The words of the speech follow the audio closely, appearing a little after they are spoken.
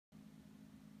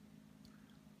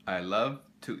I Love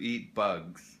to Eat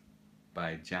Bugs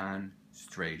by John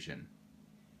Strejan.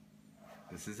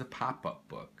 This is a pop-up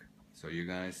book, so you're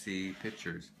going to see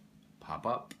pictures pop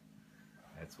up.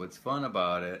 That's what's fun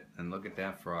about it. And look at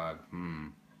that frog.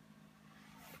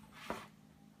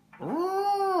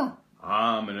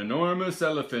 I'm an enormous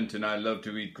elephant and I love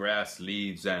to eat grass,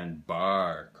 leaves, and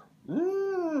bark.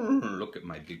 Look at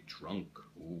my big trunk.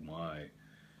 Oh my.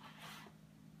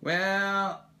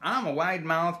 Well, I'm a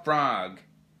wide-mouthed frog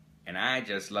and I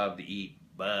just love to eat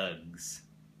bugs.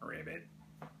 Ribbit.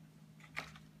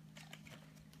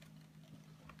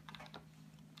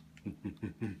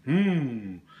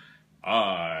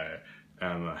 I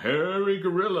am a hairy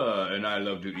gorilla and I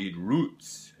love to eat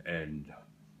roots and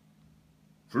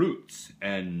fruits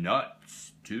and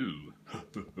nuts too.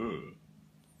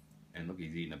 And look,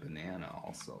 he's eating a banana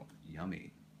also.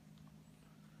 Yummy.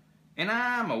 And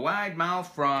I'm a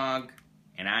wide-mouthed frog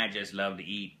and I just love to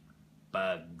eat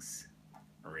bugs.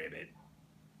 Ribbit.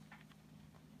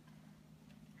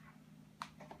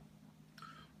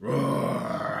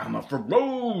 Roar! I'm a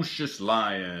ferocious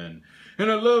lion,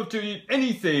 and I love to eat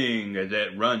anything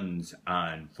that runs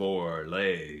on 4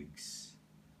 legs.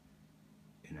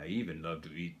 And I even love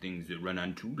to eat things that run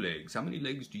on 2 legs. How many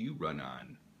legs do you run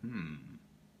on?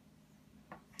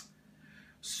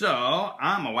 So,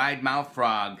 I'm a wide-mouthed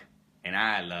frog, and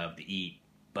I love to eat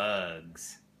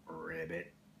bugs.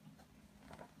 Ribbit.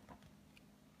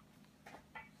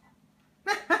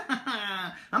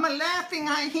 I'm a laughing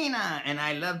hyena, and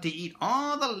I love to eat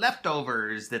all the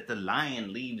leftovers that the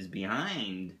lion leaves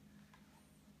behind.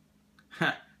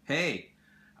 Hey,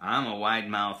 I'm a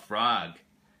wide-mouthed frog,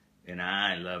 and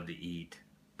I love to eat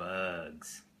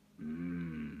bugs.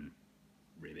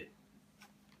 Ribbit.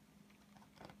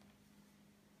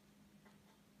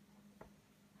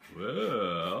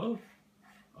 Well,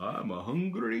 I'm a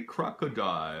hungry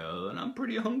crocodile, and I'm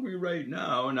pretty hungry right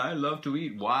now, and I love to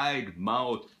eat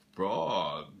wide-mouthed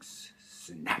frogs.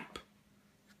 Snap.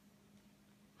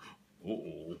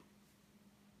 Uh-oh.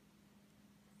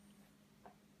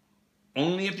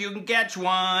 Only if you can catch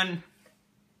one.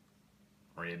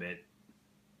 Ribbit.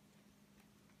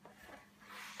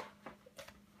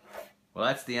 Well,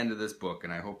 that's the end of this book,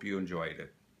 and I hope you enjoyed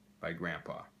it. By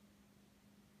Grandpa.